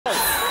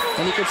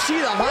And you could see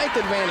the height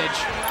advantage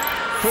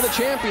for the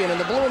champion in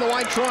the blue and the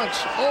white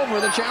trunks over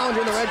the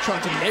challenger in the red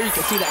trunks. And there you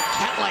can see that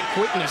cat-like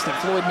quickness that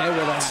Floyd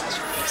Mayweather has.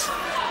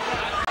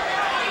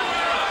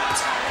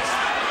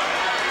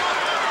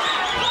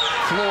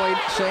 Floyd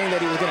saying that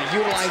he was going to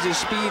utilize his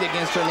speed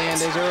against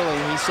Hernandez early.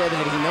 He said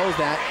that he knows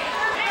that.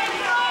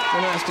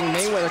 Interesting,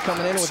 Mayweather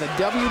coming in with a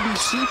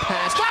WBC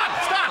patch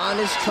on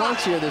his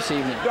trunks here this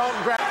evening. Don't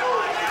grab.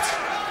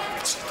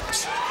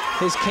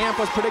 His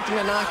camp was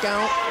predicting a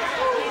knockout.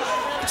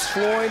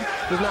 Floyd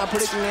was not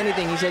predicting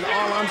anything. He said,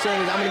 all I'm saying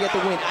is I'm going to get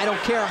the win. I don't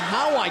care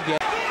how I get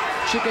it.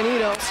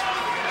 Chicanito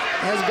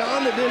has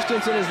gone the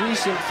distance in his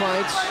recent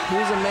fights.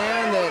 He's a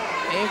man that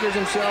anchors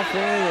himself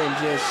in and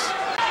just...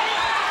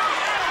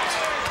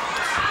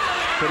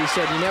 But he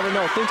said, you never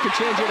know. Things could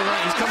change here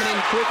tonight. He's coming in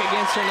quick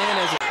against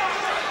Hernandez.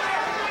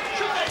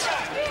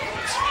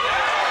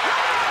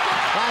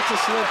 Lots of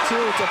slip,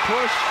 too. It's a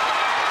push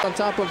on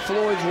top of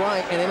Floyd's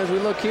right. And then as we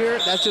look here,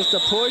 that's just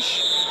a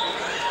push.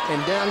 And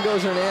down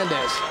goes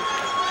Hernandez.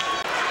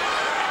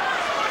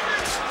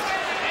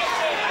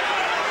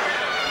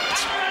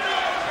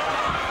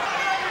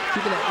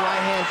 Keeping that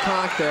right hand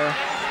cocked there.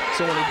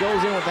 So when he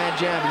goes in with that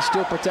jab, he's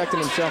still protecting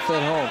himself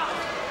at home.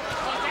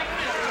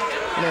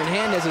 And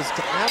Hernandez is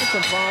having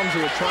some problems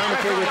here, trying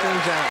to figure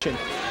things out.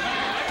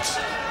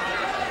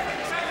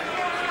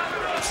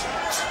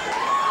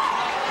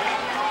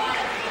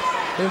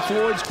 In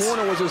Floyd's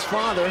corner was his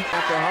father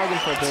after hugging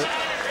for a bit.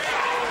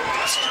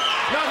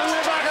 Nothing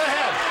in the back of the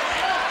head.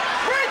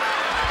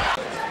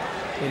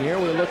 And here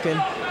we're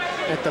looking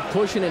at the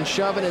pushing and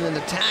shoving and then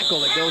the tackle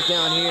that goes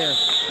down here.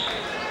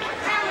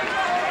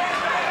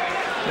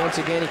 Once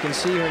again, you can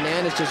see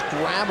Hernandez just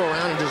grab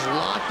around and just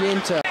lock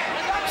into.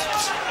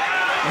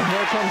 And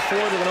here comes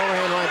Floyd with an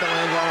overhand right that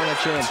lands right on the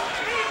chin.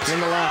 In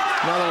the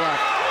left, another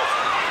left.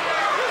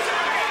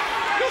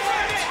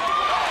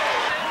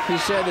 He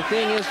said, the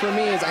thing is for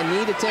me is I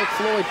need to take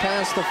Floyd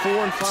past the 4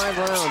 and 5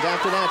 rounds.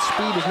 After that,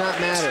 speed does not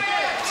matter.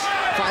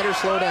 Fighters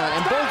slow down.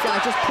 And both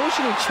guys just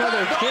pushing each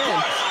other again.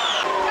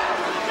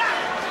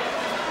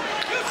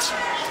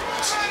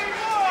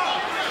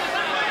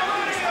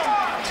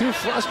 Two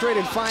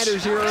frustrated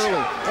fighters here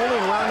early. Only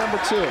in round number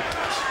 2.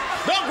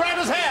 Don't grab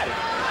his head.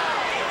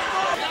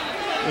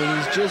 And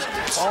he's just,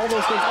 all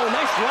those things. Oh,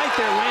 nice right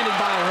there landed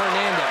by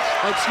Hernandez.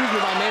 Excuse me,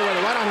 by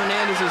Mayweather, right on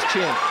Hernandez's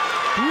chin.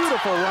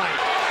 Beautiful right.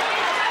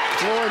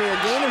 Floyd here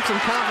gaining some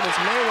confidence.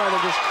 Mayweather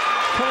just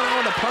coming out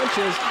with the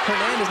punches.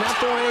 Hernandez not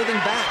throwing anything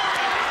back.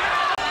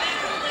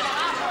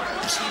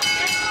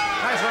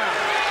 Nice round.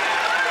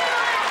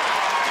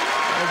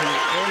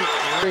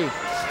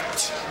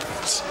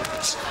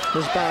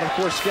 This bout, of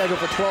course, scheduled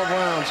for 12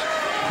 rounds.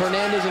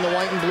 Hernandez in the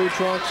white and blue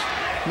trunks.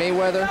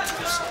 Mayweather.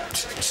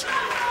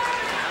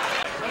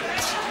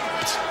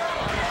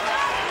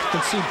 You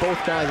can see both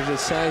guys are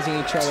just sizing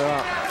each other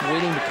up,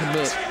 waiting to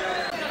commit.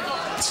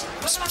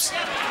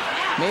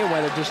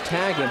 Mayweather just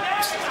tagging.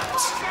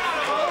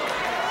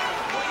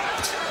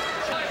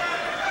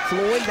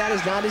 Floyd, that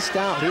is not his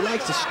style. He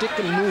likes to stick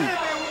and move.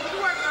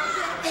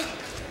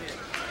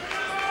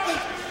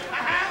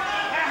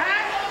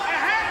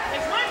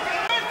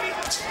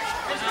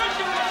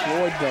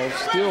 Floyd, though,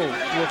 still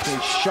looking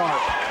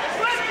sharp.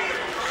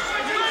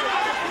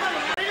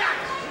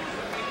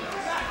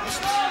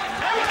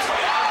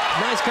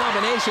 Nice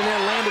combination there,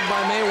 landed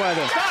by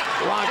Mayweather.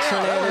 Locks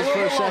Hernandez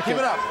for a second. Keep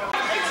it up.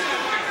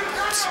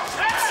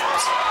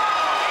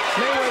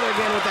 Mayweather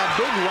again with that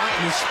big right,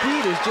 and his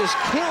speed is just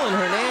killing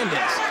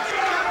Hernandez.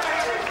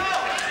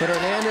 But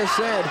Hernandez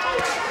said,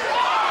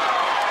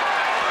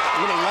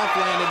 little left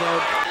landed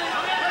there.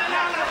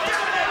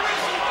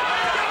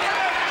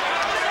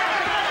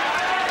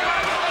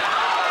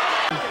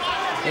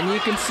 And you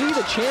can see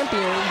the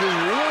champion just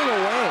running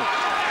away,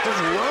 just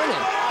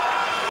running.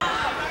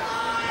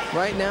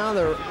 Right now,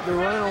 they're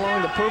running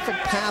along the perfect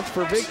path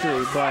for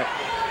victory, but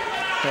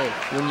hey,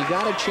 when you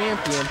got a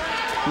champion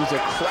who's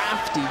a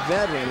crafty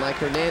veteran like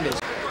Hernandez,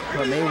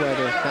 but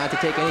Mayweather, not to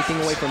take anything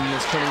away from him,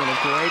 is turning in a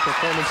great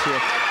performance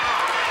here.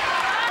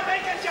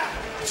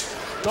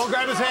 Don't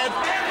grab his head.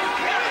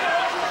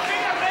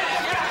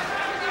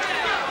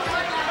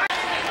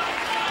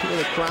 Hear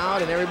the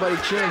crowd and everybody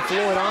cheering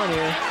Floyd on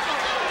here.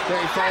 There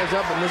he follows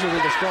up, and this is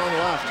with a strong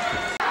left.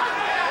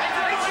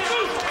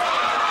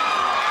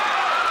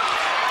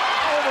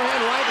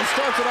 Overhand right that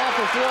starts it off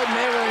for Floyd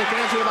Mayweather. He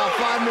can answer about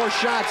 5 more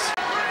shots.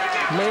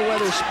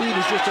 Mayweather's speed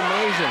is just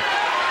amazing.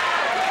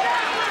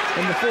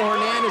 And before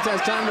Hernandez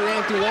has time to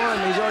react to one,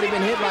 he's already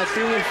been hit by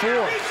 3 and 4.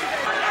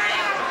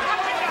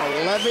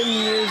 11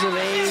 years of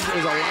age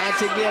is a lot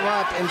to give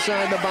up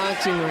inside the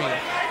boxing ring.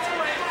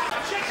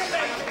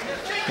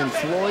 And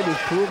Floyd has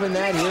proven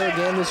that here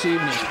again this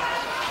evening.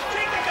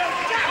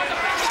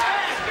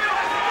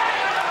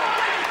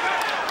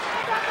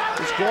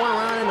 Just going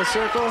around in the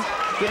circle,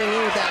 getting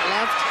in with that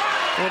left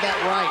and with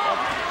that right.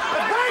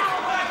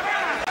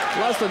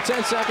 Less than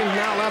 10 seconds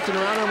now left in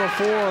round number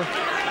 4.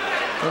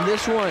 And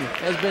this one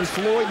has been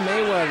Floyd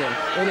Mayweather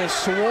in his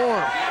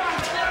swarm.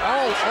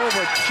 all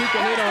over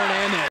Genaro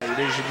Hernandez.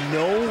 There's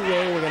no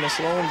way we're going to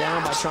slow him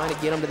down by trying to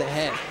get him to the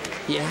head.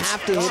 You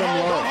have to hit him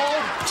low.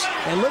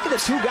 And look at the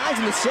two guys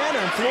in the center,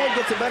 and Floyd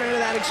gets the better end of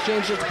that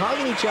exchange, just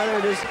hugging each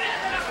other. Just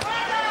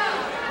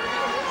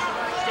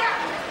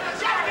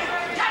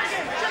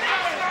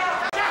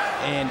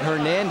and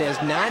Hernandez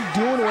not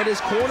doing what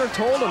his corner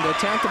told him to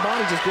attack the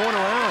body, just going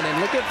around. And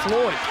look at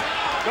Floyd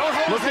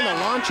looking to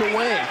launch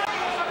away.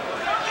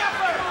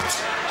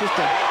 Just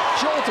a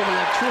jolt of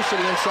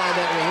electricity inside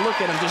that ring.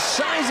 Look at him just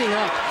sizing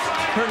up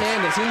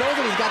Hernandez. He knows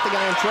that he's got the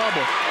guy in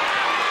trouble.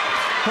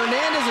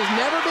 Hernandez has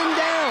never been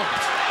down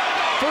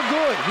for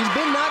good. He's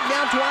been knocked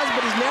down twice,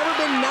 but he's never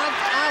been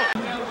knocked out.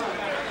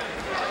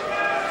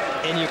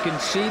 And you can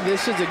see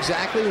this is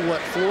exactly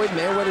what Floyd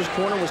Mayweather's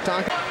corner was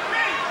talking about.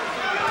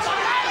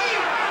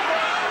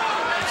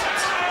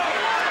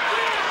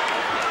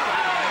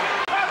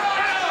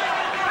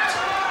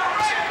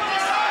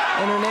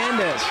 And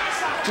Hernandez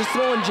just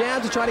throwing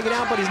jabs to try to get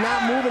out, but he's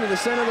not moving to the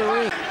center of the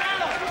ring.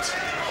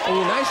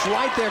 Oh, nice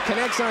right there,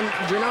 connects on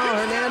Genaro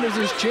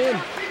Hernandez's chin.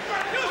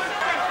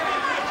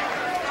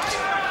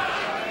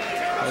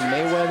 And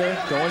Mayweather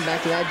going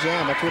back to that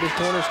jab. That's what his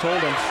corners told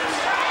him.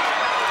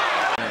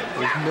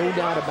 There's no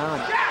doubt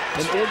about it.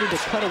 In order to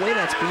cut away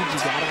that speed,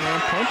 you gotta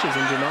land punches,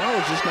 and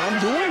Genaro's just not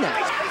doing that.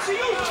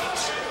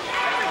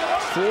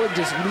 Floyd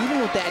just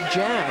leading with that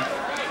jab.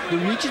 The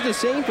reach is the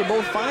same for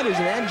both fighters,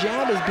 and that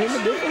jab has been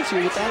the difference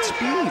here with that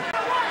speed.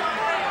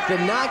 The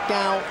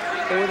knockout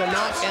or the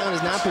knockdown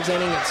is not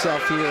presenting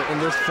itself here in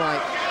this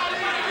fight.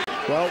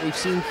 Well, we've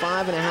seen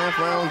 5.5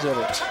 rounds of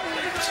it.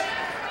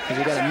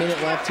 We've got a minute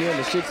left here in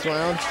the 6th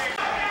round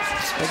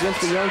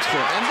against the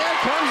youngster. And there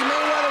comes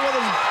Mayweather with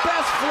his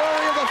best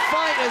flurry of the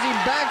fight as he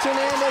backs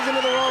Hernandez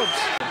into the ropes.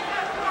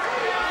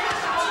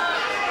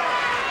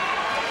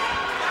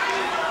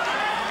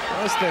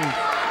 Less than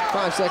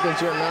 5 seconds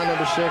here in round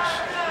number 6.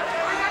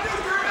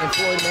 And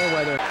Floyd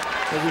Mayweather.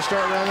 As we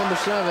start round number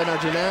 7, are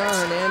Genaro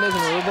Hernandez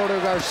and Roberto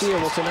Garcia.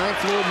 Well, tonight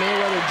Floyd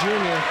Mayweather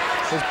Jr.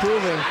 is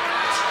proving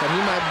that he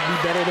might be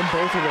better than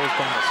both of those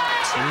guys.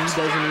 And he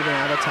doesn't even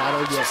have a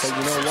title yet, but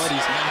you know what?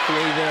 He's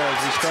halfway there as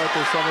we start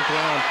the 7th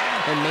round.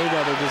 And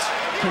Mayweather just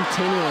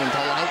continuing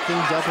to light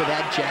things up with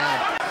that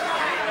jab.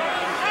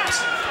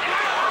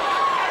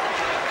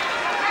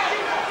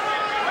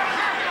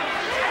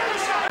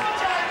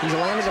 He's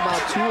landed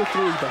about 2 or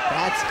 3, but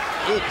that's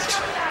it.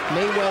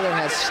 Mayweather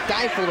has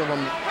stifled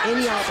him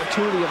any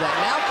opportunity of that.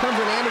 Now comes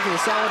Hernandez with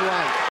a solid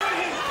right.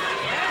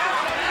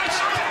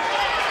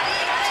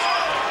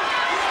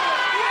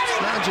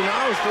 Now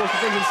Genaro's forcing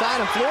things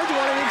inside, and Floyd's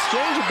wanting to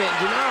exchange a bit.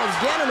 Genaro's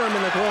getting him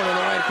in the corner, in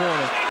the right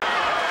corner.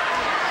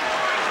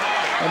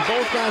 And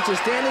both guys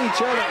just standing each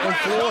other, and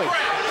Floyd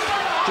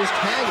just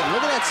tagging.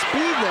 Look at that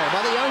speed there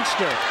by the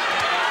youngster.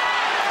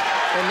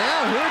 And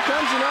now here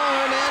comes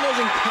Genaro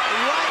Hernandez, and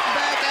right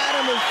back at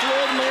him is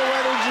Floyd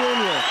Mayweather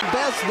Jr.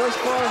 Best thus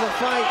far of the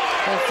fight,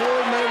 and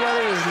Floyd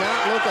Mayweather does not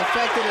look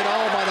affected at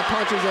all by the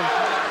punches of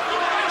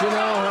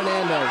Genaro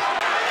Hernandez.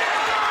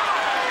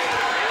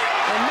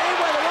 And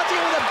Mayweather once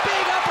again with a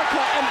big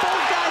uppercut, and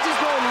both guys just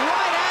going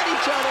right at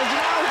each other.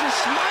 Genaro's just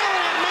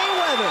smiling at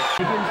Mayweather.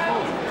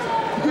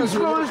 Here's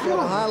the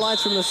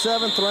highlights from the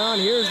 7th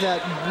round. Here's that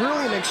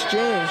brilliant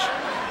exchange,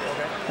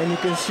 and you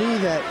can see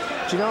that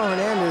Genaro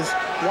Hernandez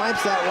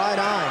wipes that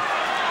right eye.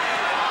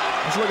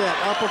 Let's look at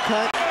that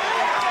uppercut.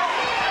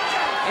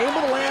 Able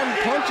to land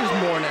punches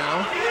more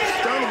now.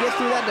 Starting to get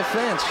through that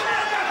defense.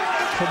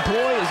 But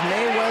boy, is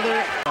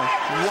Mayweather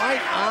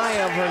right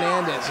eye of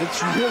Hernandez. It's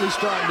really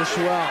starting to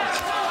swell.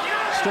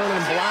 It's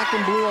turning black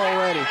and blue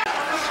already.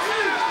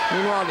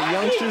 Meanwhile, the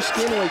youngster's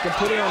skin, well, he can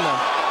put it on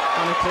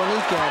the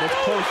cornica. It's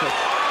perfect.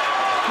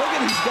 Look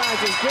at these guys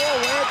just go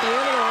away at the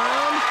end of the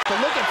round. But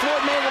look at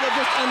Floyd Mayweather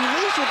just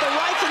unleashed with the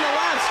rights and the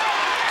lefts.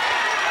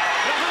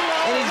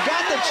 And he's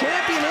got the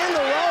champion in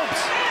the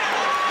ropes.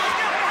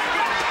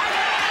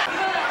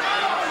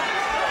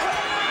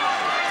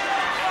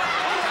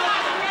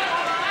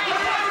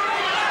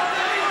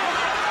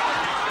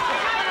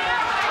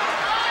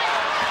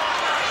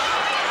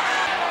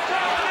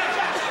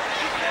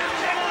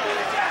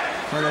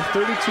 And a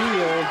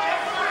 32-year-old,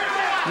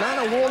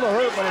 not a world of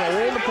hurt, but in a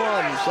world of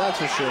problems, that's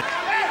for sure.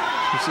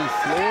 You see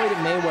Floyd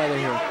Mayweather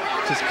here,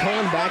 just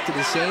coming back to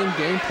the same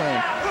game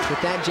plan.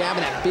 With that jab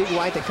and that big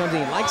right that comes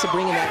in. He likes to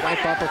bring in that right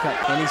uppercut.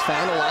 And he's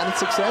found a lot of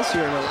success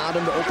here and allowed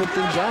him to open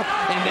things up.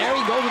 And there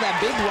he goes with that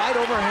big right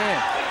overhand.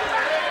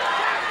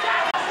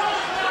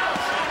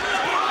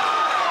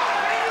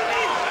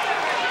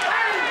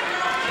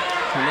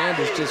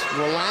 Hernandez just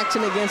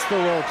relaxing against the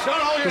ropes.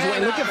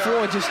 Look at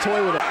Floyd just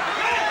toy with it.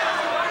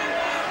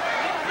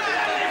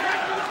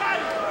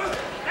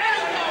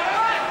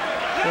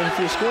 And if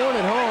you're scoring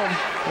at home,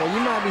 well, you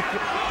might be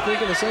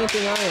thinking the same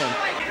thing I am.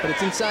 But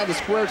it's inside the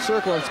squared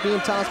circle, and it's being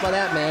tossed by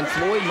that man,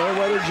 Floyd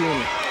Mayweather Jr.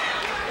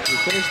 We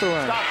finished the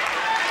round.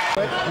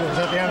 Was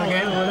that the end of the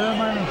game?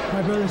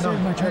 My brother said,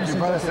 my trainer said.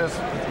 Your brother says.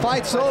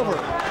 Fight's over.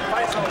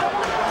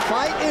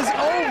 Fight is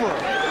over.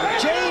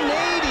 Jay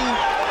Nady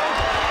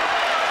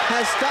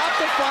has stopped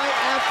the fight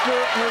after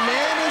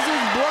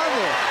Hernandez's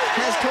brother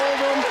has told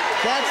him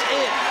that's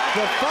it.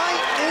 The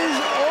fight is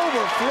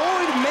over.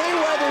 Floyd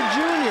Mayweather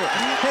Jr.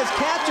 has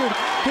captured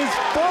his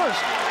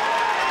first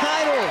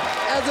title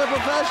as a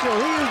professional.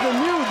 He is the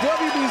new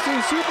WBC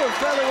super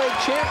featherweight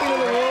champion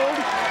of the world.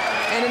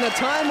 And in a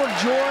time of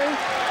joy,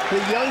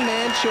 the young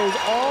man shows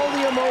all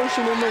the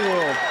emotion in the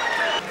world.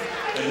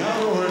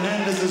 Genaro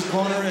Hernandez's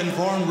corner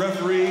informed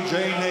referee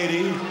Jay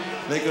Nady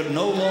they could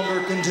no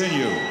longer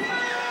continue.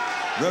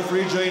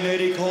 Referee Jay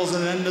Nady calls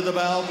an end to the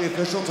bout. The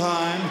official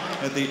time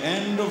at the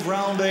end of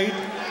round 8.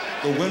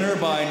 The winner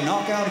by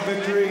knockout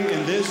victory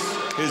in this,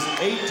 his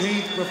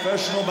 18th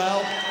professional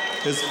bout,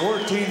 his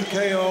 14th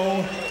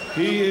KO.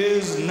 He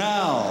is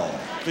now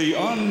the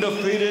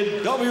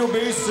undefeated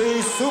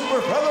WBC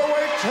super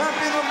featherweight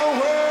champion of the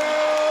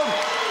world,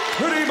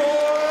 pretty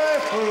boy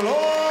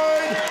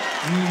Floyd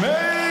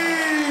Mayweather.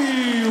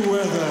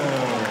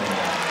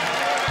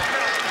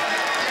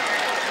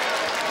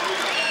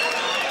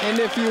 And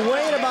if you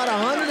weigh about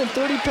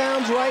 130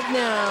 pounds right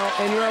now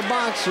and you're a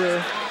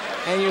boxer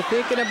and you're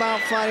thinking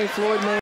about fighting Floyd Mayweather,